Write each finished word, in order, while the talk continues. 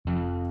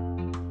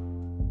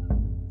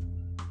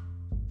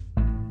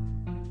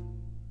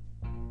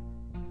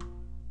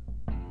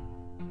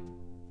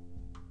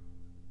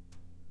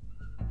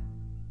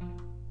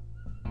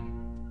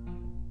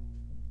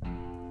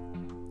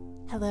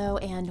Hello,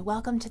 and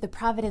welcome to the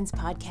Providence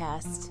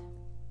Podcast.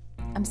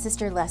 I'm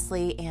Sister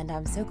Leslie, and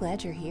I'm so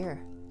glad you're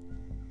here.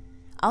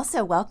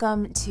 Also,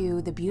 welcome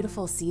to the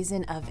beautiful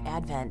season of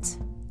Advent,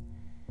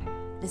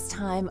 this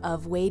time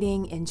of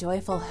waiting in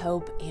joyful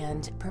hope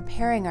and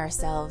preparing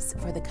ourselves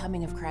for the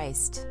coming of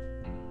Christ.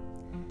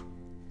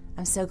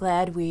 I'm so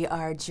glad we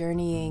are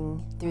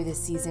journeying through this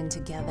season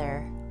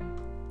together.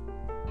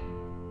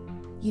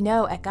 You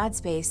know, at God's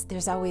Space,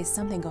 there's always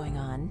something going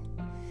on.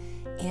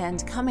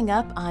 And coming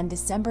up on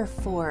December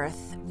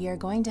 4th, we are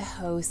going to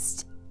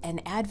host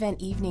an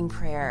Advent evening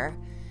prayer,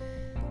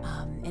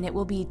 and it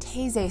will be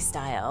Taizé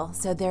style.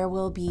 So there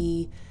will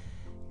be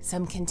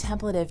some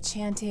contemplative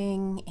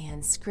chanting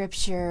and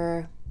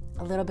scripture,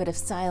 a little bit of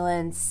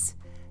silence,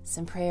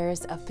 some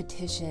prayers of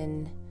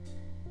petition,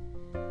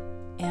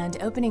 and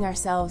opening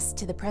ourselves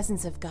to the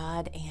presence of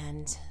God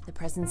and the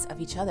presence of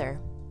each other.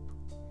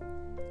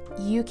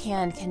 You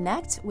can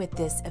connect with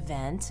this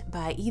event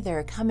by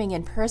either coming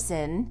in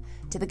person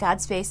to the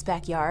God Space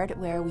backyard,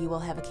 where we will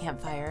have a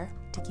campfire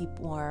to keep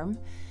warm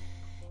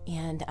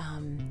and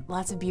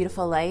lots of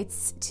beautiful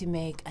lights to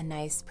make a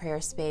nice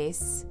prayer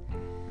space,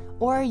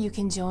 or you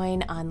can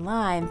join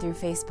online through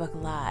Facebook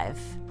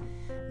Live.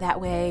 That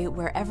way,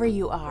 wherever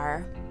you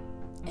are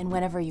and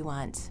whenever you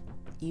want,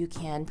 you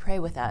can pray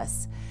with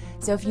us.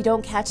 So if you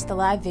don't catch the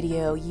live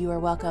video, you are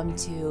welcome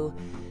to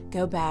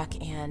go back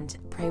and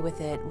pray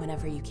with it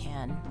whenever you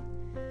can.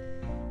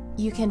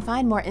 You can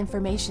find more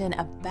information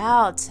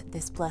about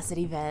this blessed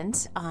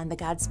event on the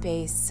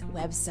GodSpace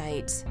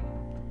website,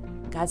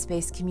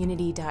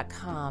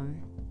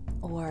 godspacecommunity.com,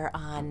 or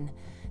on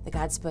the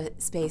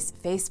GodSpace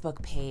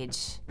Facebook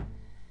page.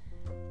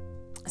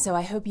 So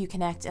I hope you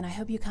connect, and I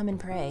hope you come and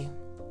pray.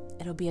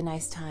 It'll be a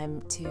nice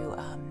time to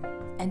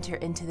enter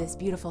into this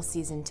beautiful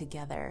season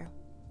together.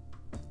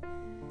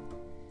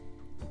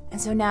 And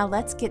so now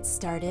let's get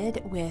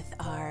started with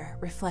our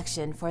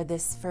reflection for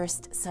this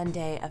first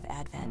Sunday of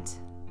Advent.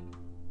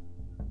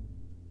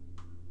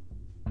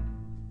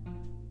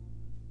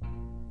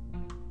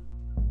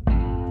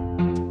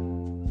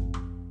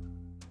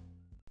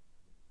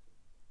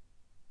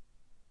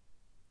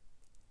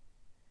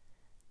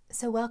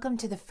 So welcome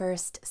to the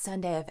first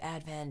Sunday of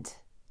Advent,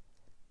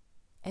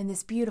 in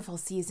this beautiful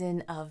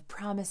season of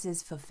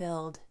promises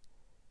fulfilled,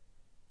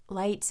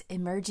 light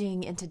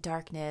emerging into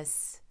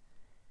darkness,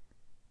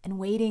 and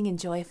waiting in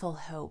joyful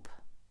hope.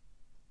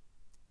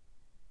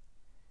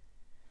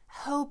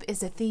 Hope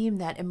is a theme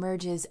that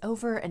emerges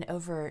over and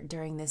over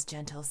during this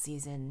gentle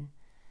season.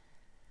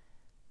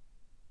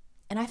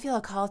 And I feel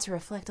a call to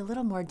reflect a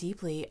little more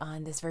deeply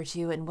on this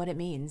virtue and what it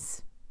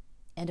means.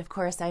 And of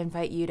course, I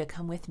invite you to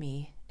come with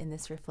me in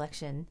this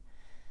reflection.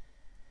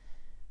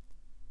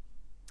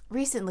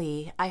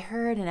 Recently, I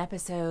heard an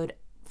episode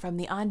from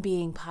the On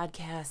Being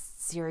podcast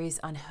series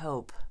on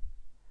hope,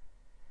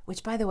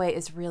 which, by the way,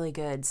 is really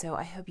good, so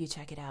I hope you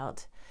check it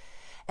out.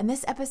 And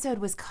this episode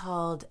was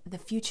called The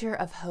Future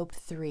of Hope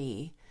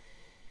 3,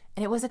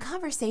 and it was a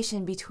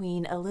conversation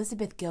between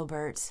Elizabeth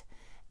Gilbert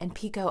and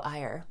Pico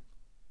Iyer.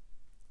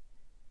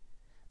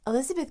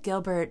 Elizabeth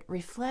Gilbert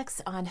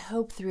reflects on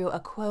hope through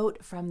a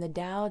quote from the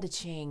Tao Te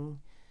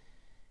Ching,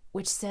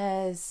 which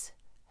says,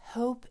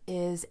 "Hope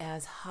is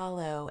as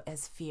hollow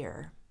as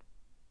fear."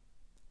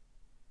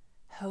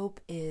 Hope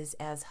is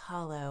as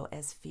hollow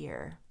as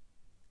fear.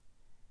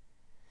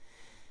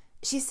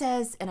 She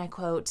says, and I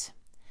quote,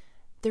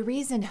 "The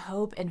reason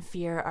hope and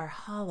fear are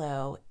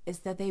hollow is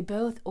that they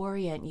both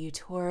orient you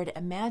toward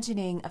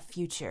imagining a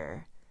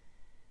future,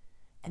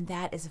 and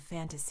that is a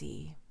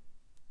fantasy.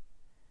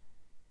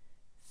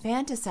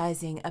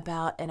 Fantasizing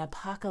about an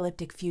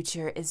apocalyptic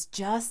future is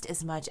just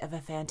as much of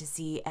a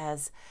fantasy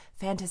as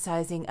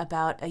fantasizing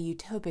about a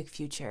utopic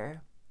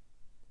future.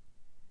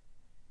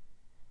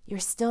 You're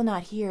still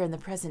not here in the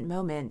present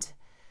moment,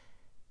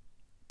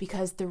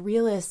 because the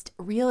realist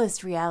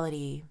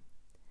reality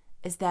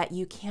is that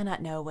you cannot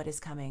know what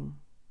is coming."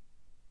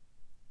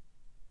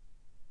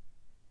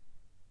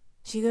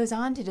 She goes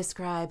on to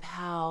describe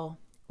how,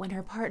 when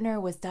her partner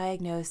was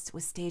diagnosed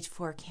with stage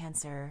 4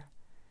 cancer,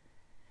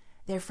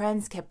 their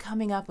friends kept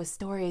coming up with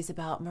stories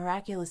about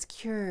miraculous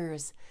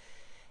cures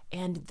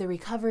and the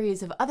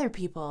recoveries of other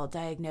people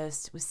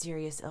diagnosed with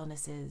serious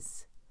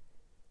illnesses.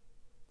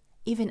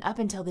 Even up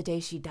until the day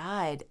she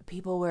died,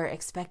 people were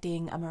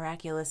expecting a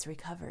miraculous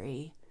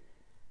recovery.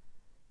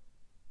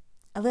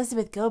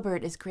 Elizabeth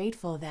Gilbert is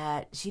grateful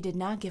that she did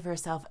not give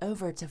herself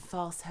over to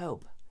false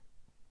hope.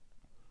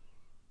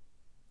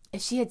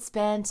 If she had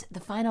spent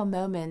the final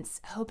moments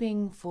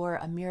hoping for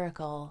a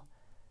miracle,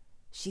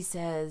 she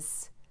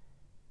says,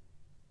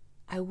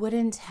 "I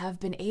wouldn't have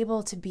been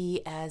able to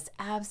be as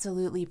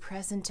absolutely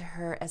present to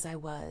her as I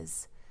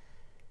was,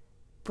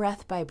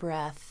 breath by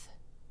breath,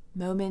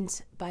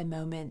 moment by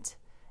moment,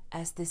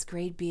 as this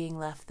great being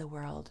left the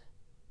world."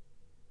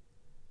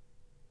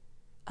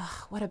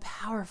 What a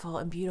powerful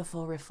and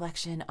beautiful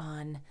reflection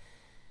on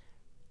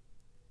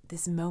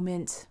this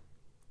moment,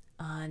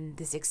 on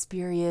this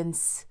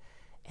experience,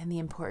 and the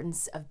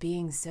importance of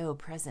being so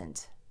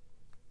present.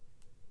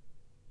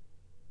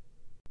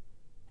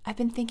 I've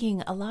been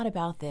thinking a lot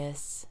about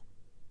this,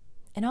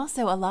 and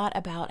also a lot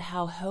about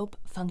how hope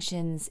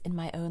functions in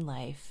my own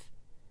life.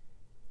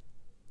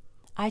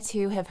 I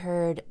too have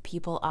heard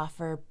people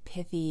offer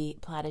pithy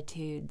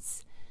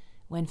platitudes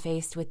when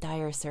faced with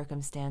dire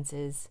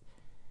circumstances,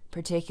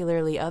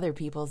 particularly other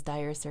people's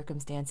dire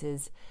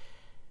circumstances.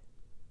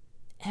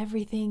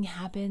 Everything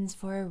happens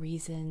for a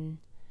reason.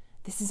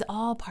 This is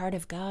all part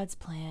of God's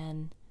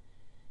plan.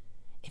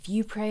 If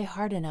you pray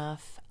hard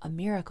enough, a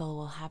miracle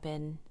will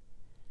happen.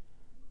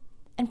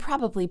 And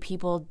probably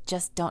people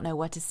just don't know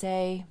what to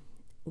say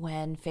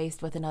when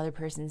faced with another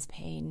person's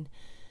pain.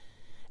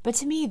 But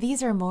to me,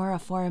 these are more a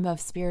form of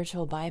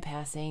spiritual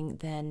bypassing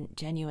than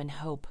genuine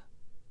hope.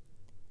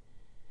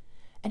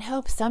 And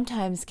hope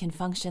sometimes can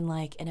function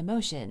like an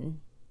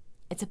emotion.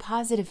 It's a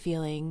positive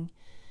feeling,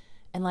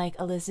 and like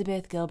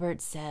Elizabeth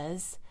Gilbert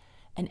says,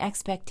 an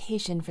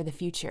expectation for the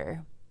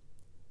future.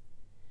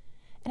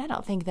 And I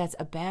don't think that's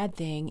a bad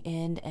thing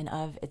in and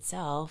of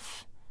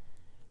itself,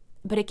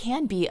 but it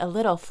can be a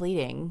little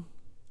fleeting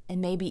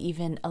and maybe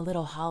even a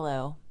little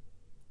hollow.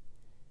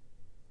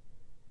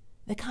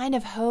 The kind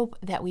of hope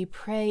that we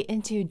pray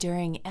into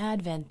during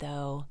Advent,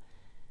 though,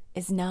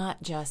 is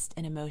not just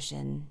an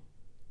emotion.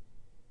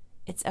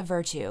 It's a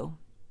virtue,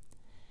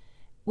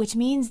 which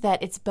means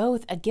that it's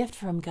both a gift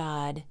from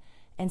God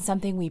and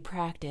something we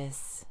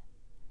practice.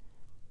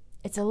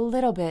 It's a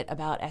little bit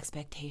about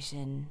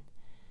expectation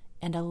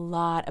and a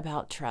lot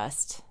about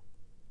trust.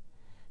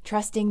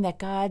 Trusting that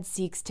God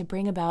seeks to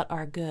bring about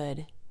our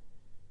good,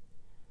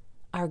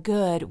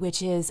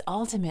 which is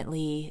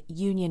ultimately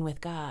union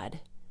with God.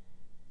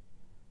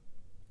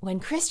 When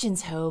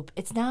Christians hope,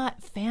 it's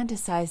not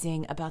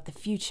fantasizing about the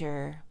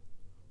future.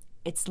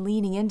 It's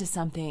leaning into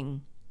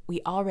something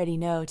we already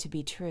know to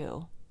be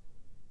true.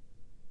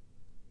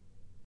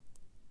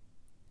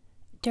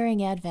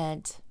 During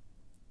Advent,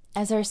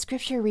 as our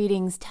scripture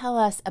readings tell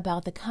us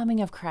about the coming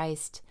of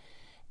Christ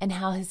and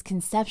how his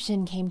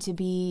conception came to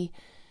be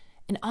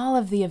and all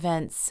of the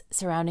events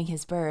surrounding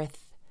his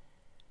birth,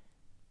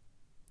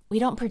 we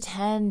don't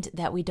pretend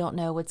that we don't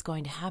know what's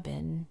going to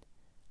happen.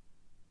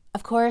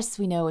 Of course,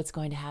 we know what's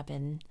going to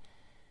happen.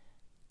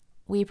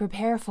 We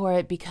prepare for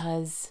it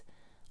because,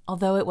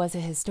 although it was a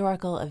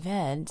historical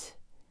event,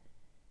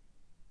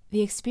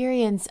 the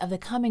experience of the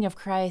coming of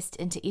Christ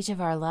into each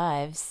of our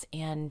lives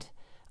and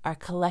our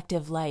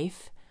collective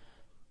life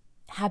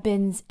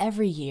happens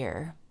every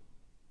year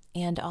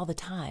and all the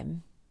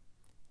time.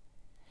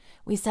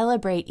 We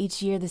celebrate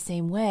each year the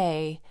same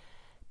way,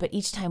 but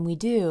each time we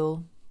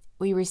do,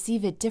 we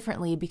receive it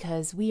differently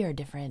because we are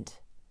different.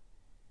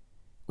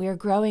 We are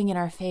growing in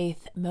our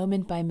faith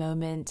moment by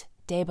moment,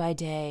 day by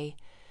day,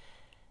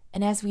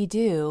 and as we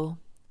do,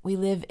 we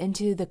live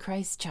into the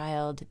Christ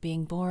child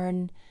being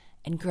born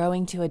and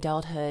growing to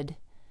adulthood,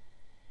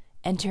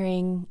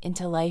 entering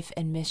into life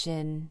and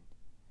mission,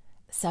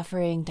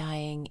 suffering,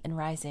 dying, and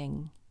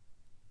rising.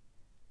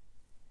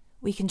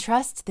 We can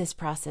trust this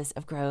process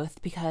of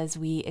growth because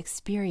we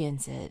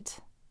experience it.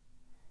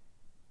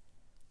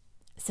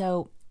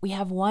 So we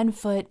have one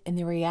foot in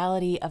the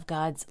reality of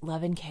God's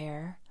love and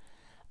care,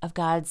 of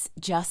God's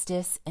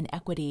justice and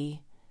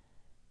equity,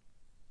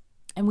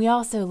 and we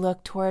also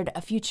look toward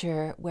a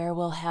future where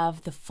we'll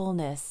have the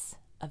fullness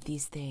of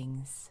these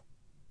things.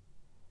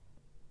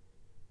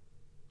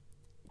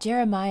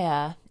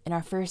 Jeremiah, in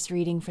our first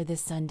reading for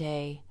this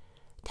Sunday,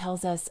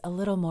 tells us a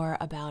little more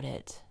about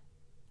it.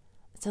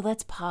 So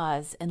let's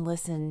pause and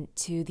listen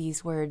to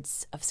these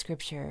words of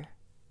Scripture.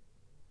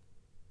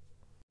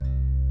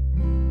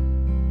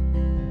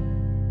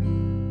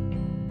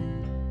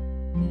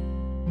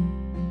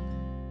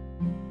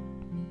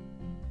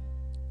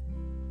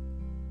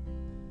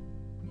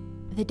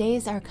 The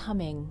days are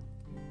coming,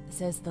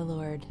 says the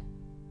Lord,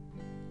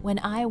 when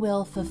I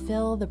will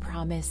fulfill the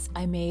promise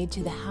I made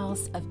to the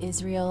house of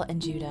Israel and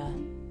Judah.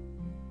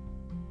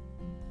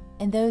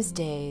 In those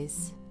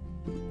days,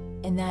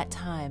 in that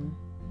time,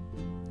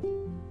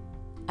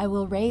 I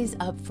will raise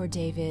up for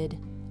David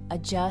a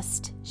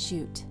just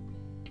shoot.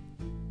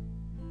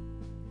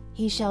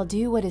 He shall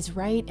do what is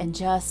right and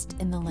just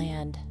in the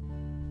land.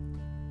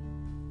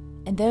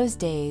 In those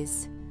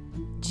days,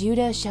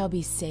 Judah shall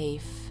be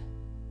safe,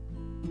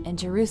 and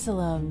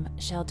Jerusalem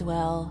shall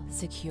dwell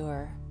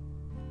secure.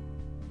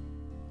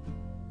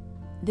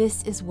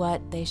 This is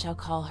what they shall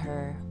call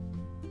her,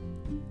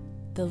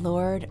 the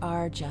Lord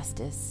our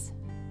justice.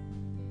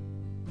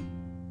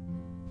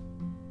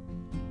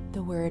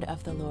 The word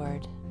of the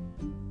Lord.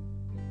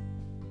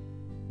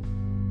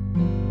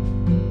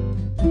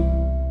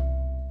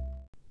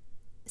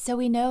 So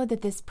we know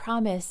that this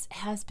promise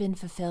has been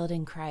fulfilled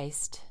in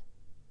Christ.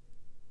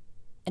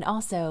 And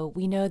also,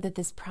 we know that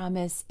this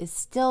promise is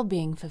still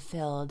being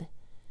fulfilled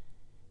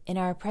in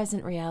our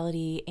present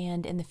reality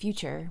and in the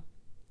future.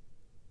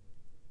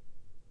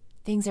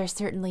 Things are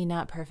certainly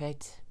not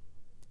perfect,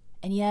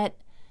 and yet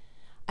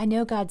I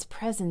know God's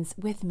presence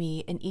with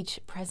me in each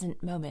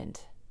present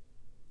moment.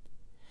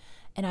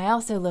 And I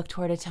also look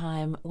toward a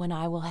time when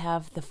I will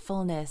have the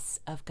fullness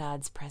of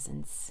God's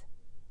presence.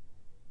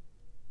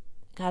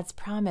 God's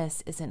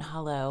promise isn't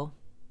hollow.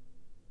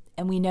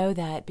 And we know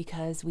that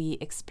because we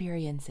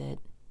experience it.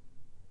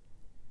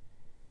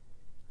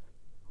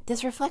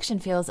 This reflection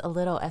feels a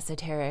little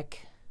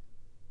esoteric,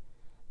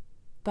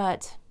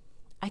 but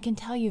I can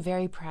tell you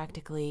very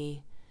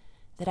practically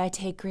that I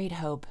take great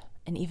hope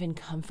and even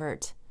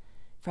comfort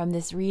from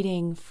this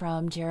reading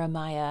from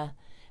Jeremiah,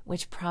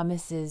 which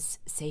promises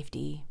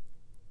safety.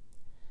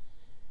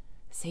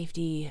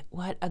 Safety,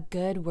 what a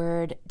good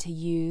word to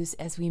use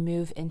as we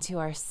move into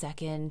our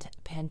second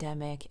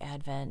pandemic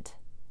advent.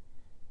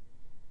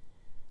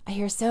 I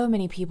hear so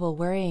many people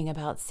worrying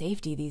about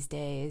safety these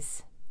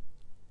days.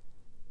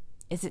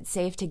 Is it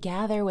safe to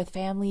gather with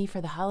family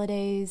for the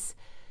holidays?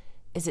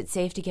 Is it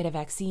safe to get a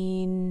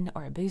vaccine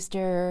or a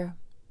booster?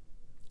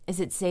 Is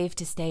it safe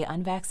to stay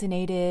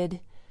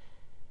unvaccinated?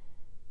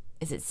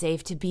 Is it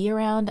safe to be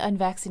around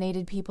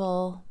unvaccinated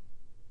people?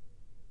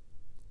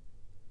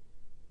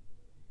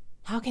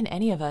 How can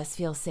any of us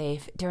feel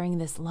safe during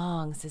this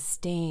long,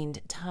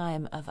 sustained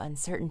time of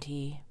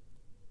uncertainty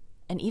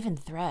and even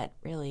threat,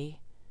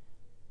 really?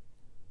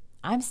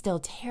 I'm still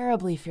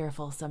terribly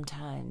fearful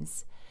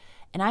sometimes,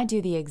 and I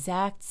do the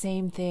exact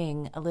same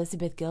thing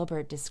Elizabeth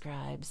Gilbert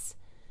describes,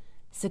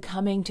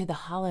 succumbing to the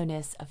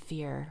hollowness of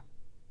fear.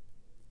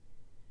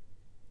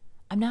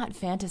 I'm not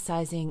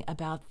fantasizing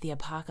about the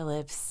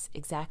apocalypse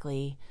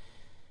exactly,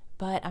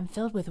 but I'm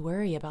filled with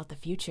worry about the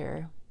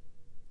future.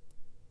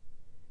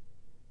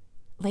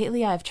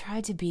 Lately, I've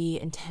tried to be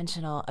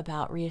intentional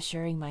about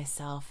reassuring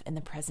myself in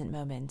the present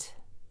moment.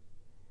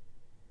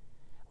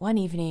 One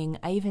evening,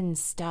 I even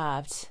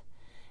stopped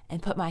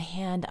and put my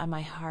hand on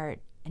my heart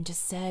and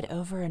just said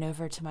over and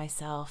over to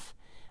myself,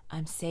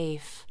 I'm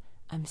safe,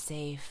 I'm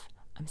safe,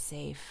 I'm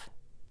safe.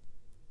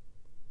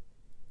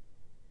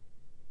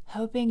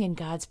 Hoping in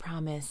God's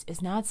promise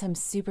is not some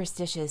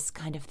superstitious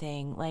kind of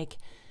thing, like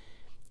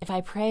if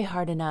I pray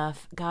hard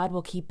enough, God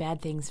will keep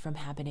bad things from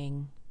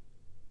happening.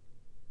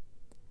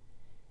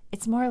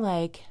 It's more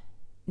like,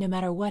 no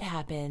matter what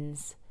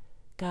happens,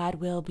 God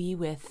will be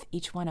with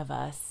each one of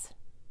us.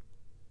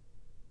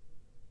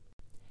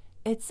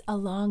 It's a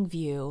long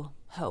view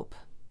hope.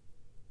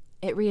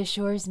 It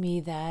reassures me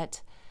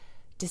that,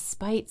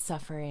 despite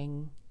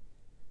suffering,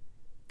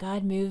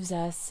 God moves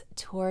us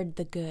toward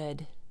the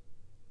good,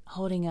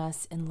 holding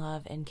us in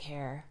love and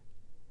care.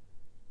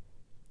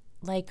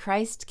 Like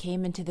Christ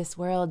came into this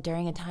world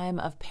during a time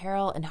of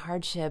peril and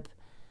hardship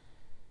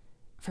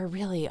for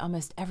really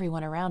almost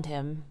everyone around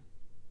him,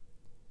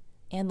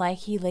 and like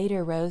he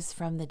later rose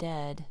from the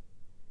dead,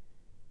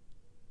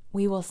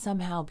 we will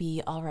somehow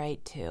be all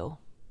right too.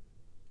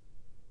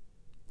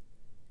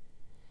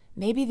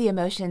 Maybe the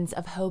emotions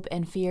of hope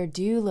and fear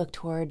do look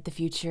toward the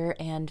future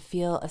and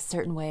feel a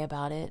certain way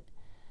about it.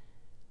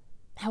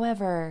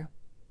 However,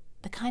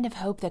 the kind of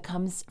hope that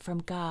comes from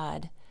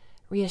God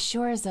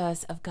reassures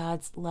us of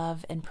God's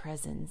love and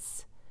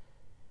presence,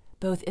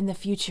 both in the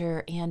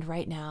future and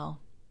right now,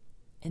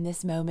 in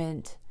this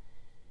moment,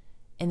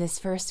 in this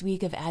first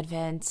week of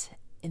Advent,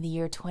 in the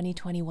year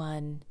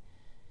 2021,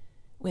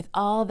 with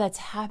all that's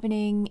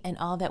happening and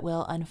all that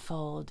will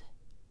unfold.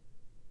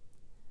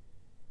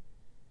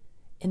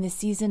 In the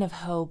season of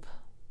hope,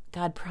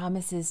 God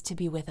promises to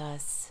be with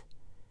us,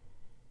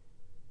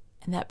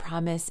 and that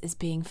promise is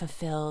being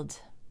fulfilled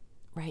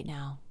right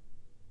now.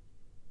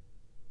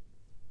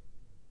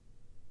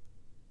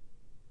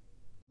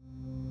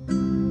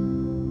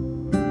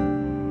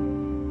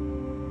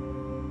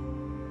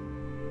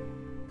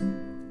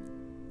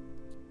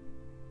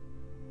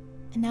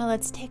 And now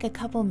let's take a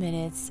couple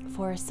minutes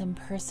for some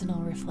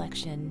personal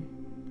reflection.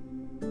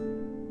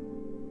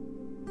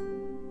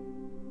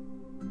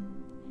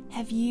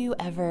 Have you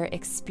ever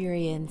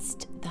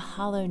experienced the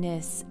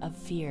hollowness of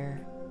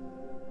fear?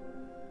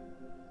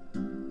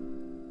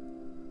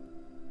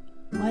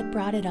 What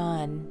brought it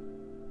on?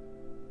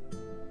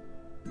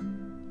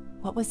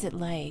 What was it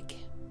like?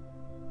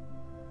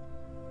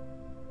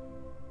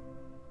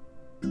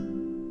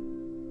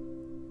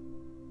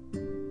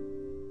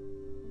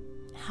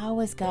 How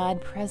was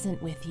God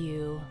present with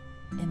you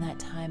in that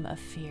time of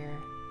fear?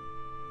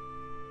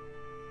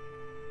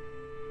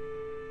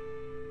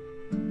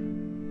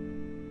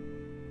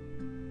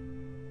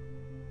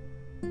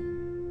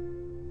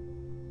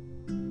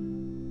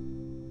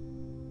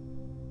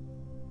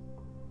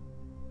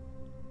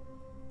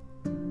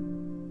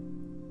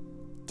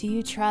 Do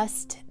you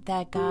trust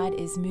that God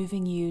is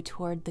moving you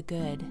toward the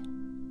good?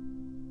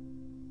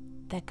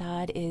 That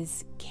God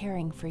is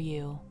caring for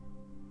you?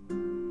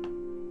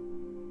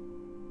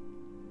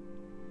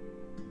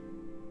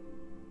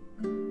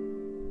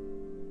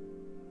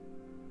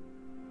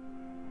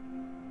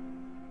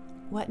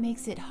 What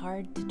makes it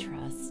hard to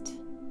trust?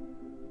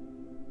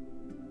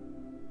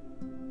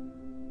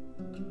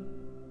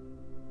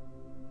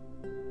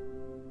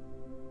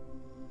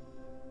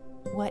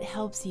 What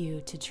helps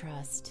you to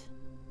trust?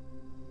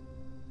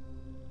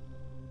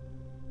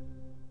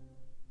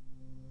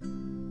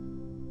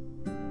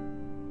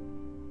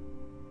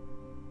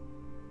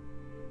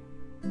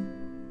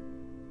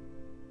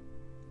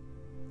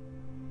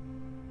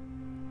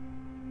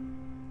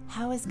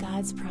 How is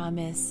God's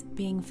promise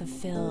being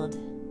fulfilled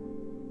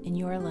in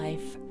your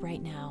life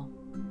right now.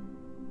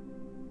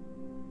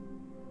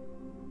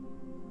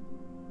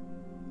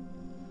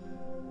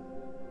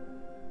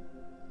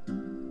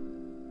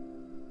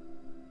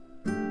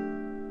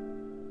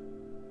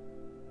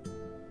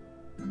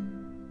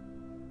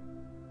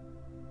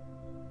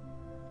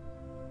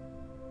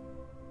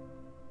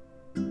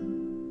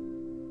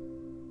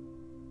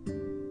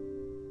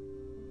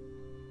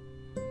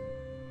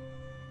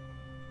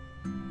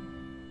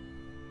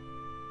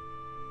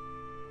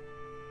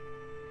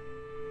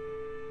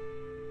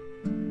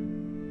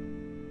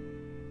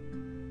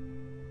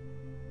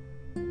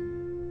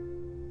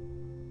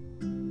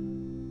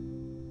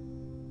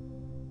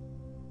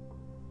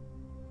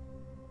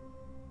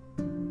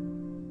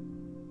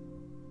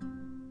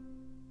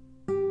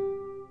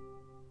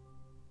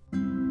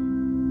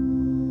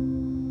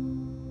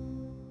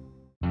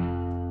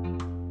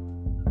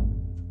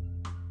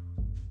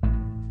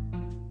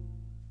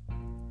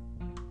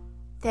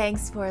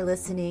 Thanks for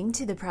listening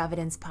to the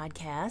Providence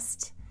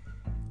Podcast.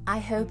 I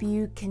hope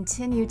you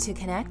continue to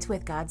connect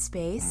with God's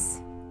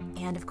Space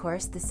and, of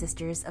course, the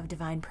Sisters of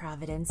Divine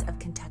Providence of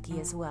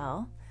Kentucky as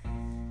well.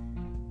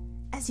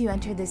 As you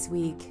enter this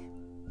week,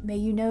 may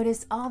you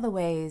notice all the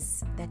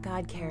ways that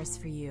God cares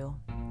for you.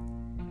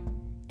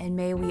 And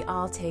may we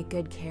all take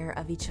good care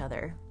of each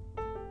other.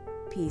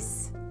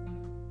 Peace.